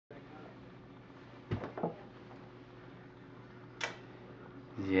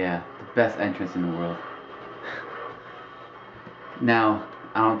Yeah, the best entrance in the world. Now,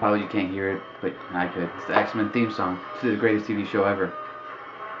 I don't know, probably you can't hear it, but I could. It's the X-Men theme song to the greatest TV show ever.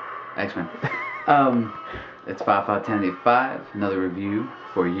 X-Men. Um, it's 5 out of 10, 85. Another review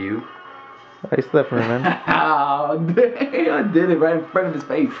for you. I slept for him, man. Oh, dang, I did it right in front of his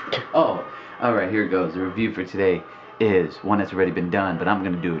face. Oh, alright, here it goes. The review for today is one that's already been done, but I'm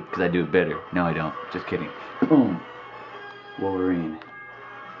gonna do it because I do it better. No, I don't. Just kidding. Boom. Wolverine.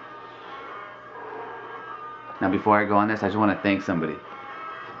 Now, before I go on this, I just want to thank somebody.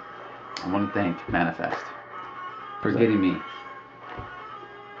 I want to thank Manifest for getting me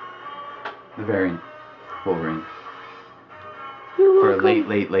the variant Wolverine for a late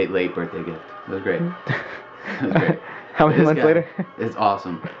birthday gift. It was great. It was great. How many This months guy later? It's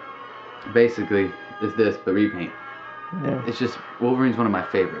awesome. Basically, it's this, but repaint. Yeah. It's just, Wolverine's one of my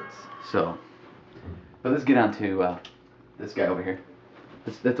favorites. So, but let's get on to this guy over here.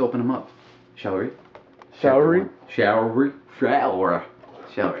 Let's open him up, shall we? Showery? Shall we?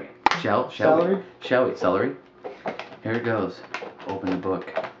 Celery? Here it goes. Open the book.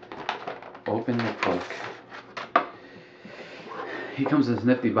 Open the book. He comes in this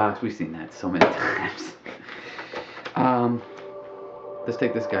nifty box. We've seen that so many times. Let's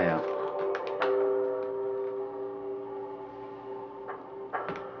take this guy out.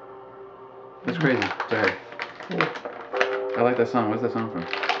 That's crazy. Sorry. I like that song. Where's that song from?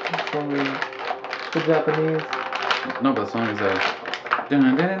 The Japanese. No, but the song is See?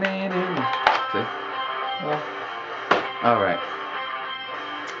 Oh. All right.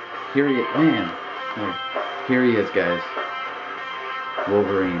 Here he is, man. Here he is, guys.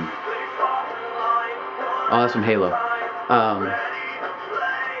 Wolverine. Oh, that's from Halo.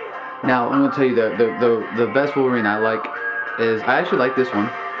 Now I'm gonna tell you the best Wolverine I like is, I actually like this one,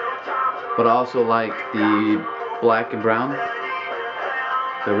 but I also like the black and brown,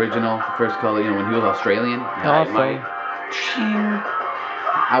 the original, the first color. You know, when he was Australian. Awesome.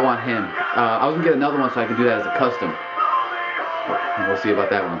 I want him. I was gonna get another one so I can do that as a custom. We'll see about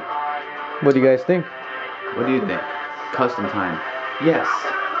that one. What do you guys think? What do you think? Custom time. Yes.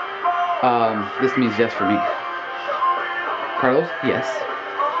 This means yes for me. Carlos? Yes.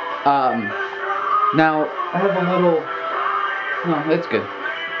 Now I have a little. No, that's good.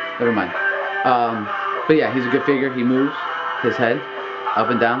 Never mind. But yeah, he's a good figure. He moves his head up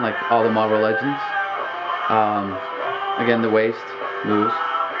and down like all the Marvel Legends. Again, the waist moves.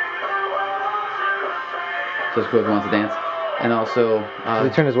 So it's cool if he wants to dance. And also, Does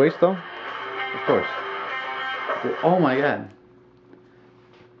he turn his waist though? of course. Oh my God.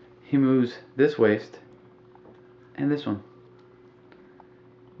 He moves this waist and this one.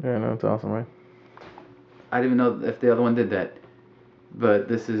 Yeah, no, it's awesome, right? I didn't even know if the other one did that, but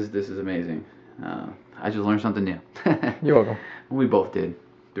this is amazing. I just learned something new. You're welcome. We both did.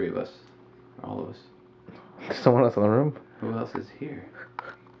 3 of us, or all of us. Someone else in the room? Who else is here?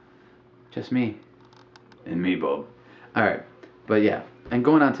 Just me. And me, Bob. All right, but yeah. And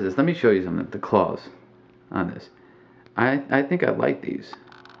going on to this, let me show you some of the claws on this. I think I like these.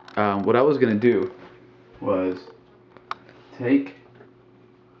 What I was gonna do was take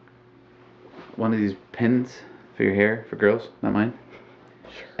one of these pins for your hair, for girls, not mine,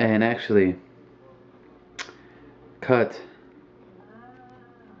 and actually cut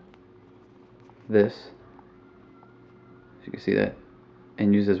this, so you can see that,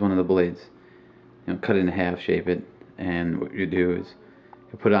 and use as one of the blades. You know, cut it in half, shape it, and what you do is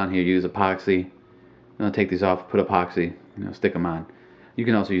you put it on here, use epoxy. You know, take these off, put epoxy, you know, stick them on. You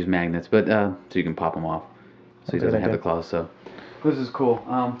can also use magnets, but so you can pop them off, so he doesn't have the claws. So this is cool.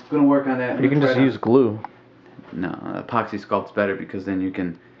 Gonna work on that. You can just use glue. No, epoxy sculpt's better because then you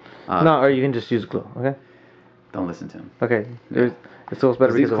can. No, or you can just use glue. Okay. Don't listen to him. Okay. It's still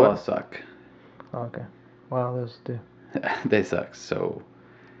better because these of claws what? suck. Oh, okay. Wow, those do. They suck. So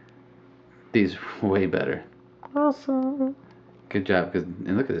these way better. Awesome. Good job.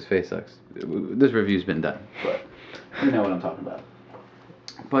 And look at his face sucks. This review's been done, but you know what I'm talking about.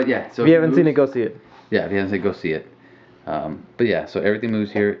 But yeah, so if you haven't seen it, go see it. Yeah, if you haven't seen it, go see it. But yeah, so everything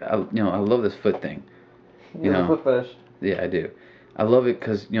moves here. I love this foot thing. You know, foot fetish. Yeah, I do. I love it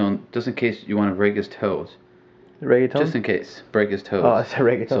because, you know, just in case you want to break his toes. Reggaeton? Just in case, break his toes. Oh, it's a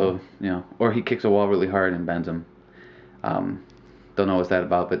reggaeton. So, you know, or he kicks a wall really hard and bends them. Don't know what's that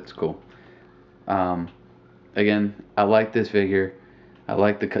about, but it's cool. Again, I like this figure. I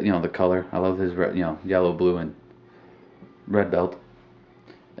like the color. I love his yellow, blue, and red belt.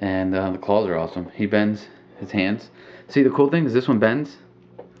 And the claws are awesome. He bends his hands. See, the cool thing is this one bends.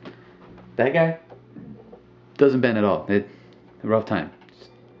 That guy doesn't bend at all. A rough time.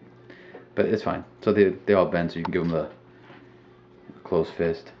 But it's fine. So they all bend, so you can give them the closed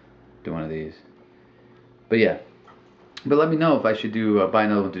fist. Do one of these. But yeah. But let me know if I should do buy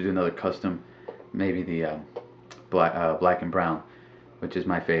another one to do another custom. Maybe the black and brown, which is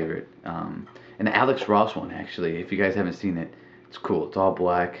my favorite. And the Alex Ross one, actually, if you guys haven't seen it, it's cool. It's all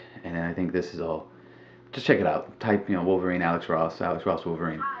black, and then I think this is all. Just check it out. Type, Wolverine, Alex Ross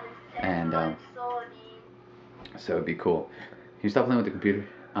Wolverine, and so it'd be cool. Can you stop playing with the computer?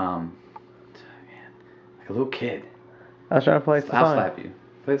 Man, like a little kid. I was trying to play the I'll song. slap you.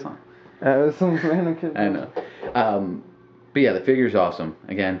 Play the song. It was some random kid. I know. But yeah, the figure's awesome.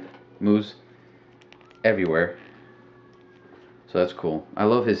 Again, moves everywhere. So that's cool. I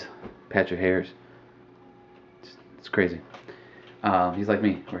love his patch of hairs. It's crazy. He's like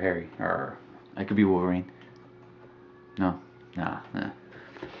me. We're hairy. Or I could be Wolverine. No. Nah.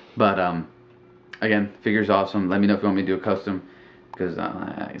 But again, figure's awesome. Let me know if you want me to do a custom, because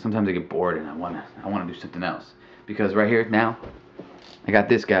sometimes I get bored and I wanna do something else. Because right here now, I got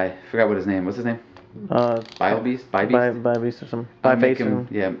this guy. Forgot what his name. What's his name? Biobeast? Biobeast or something. I'll make Bioface. him,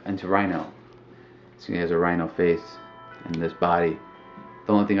 yeah, into Rhino. So he has a Rhino face and this body.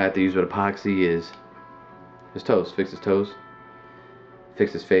 The only thing I have to use with epoxy is his toes. Fix his toes.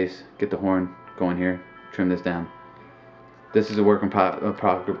 Fix his face. Get the horn going here. Trim this down. This is a work in progress.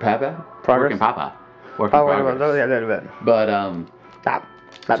 Work in progress. But Stop.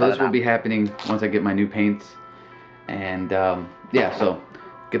 so this will be happening once I get my new paints. And yeah, so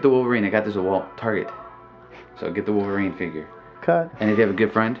get the Wolverine. I got this at Target. So get the Wolverine figure. Cut. And if you have a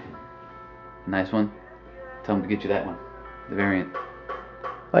good friend, a nice one, tell him to get you that one. The variant.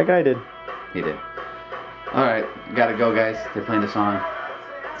 Like I did. He did. Alright, gotta go, guys. They're playing the song.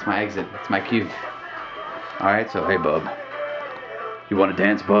 It's my exit. It's my cue. Alright, so hey, bub. You wanna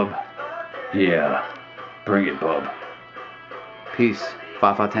dance, bub? Yeah. Bring it, bub. Peace.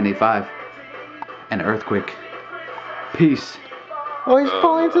 5-5-10-8-5. And earthquake. Peace. Oh, he's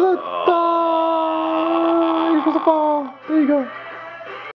falling to the. Oh, he's supposed to fall. There you go.